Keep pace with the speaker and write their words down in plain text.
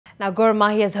Now, Gor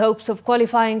Mahia's hopes of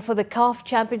qualifying for the CAF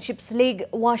Championships League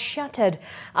were shattered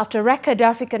after record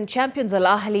African champions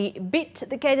Ahly beat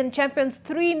the Kenyan champions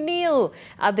 3-0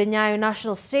 at the Nyayo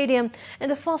National Stadium in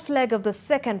the first leg of the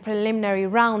second preliminary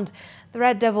round. The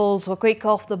Red Devils were quick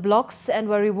off the blocks and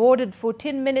were rewarded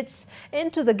 14 minutes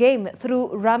into the game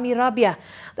through Rami Rabia.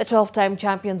 The 12-time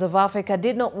champions of Africa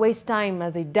did not waste time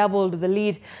as they doubled the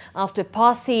lead after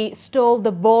Pasi stole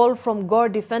the ball from Gor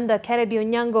defender Kennedy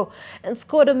Onyango and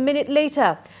scored a minute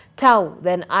later. Tau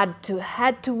then had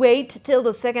to wait till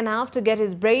the second half to get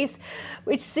his brace,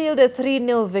 which sealed a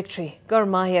 3-0 victory. Gor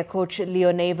Mahia coach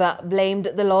Leo Neva blamed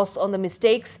the loss on the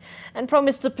mistakes and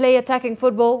promised to play attacking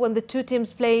football when the two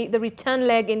teams play the return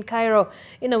leg in Cairo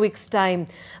in a week's time.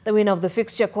 The winner of the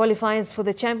fixture qualifies for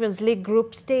the Champions League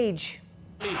group stage.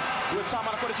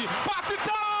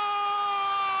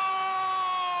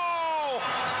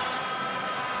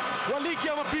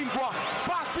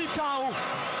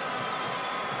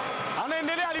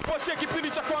 Anaendelea alipoachia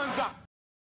kipindi cha kwanza.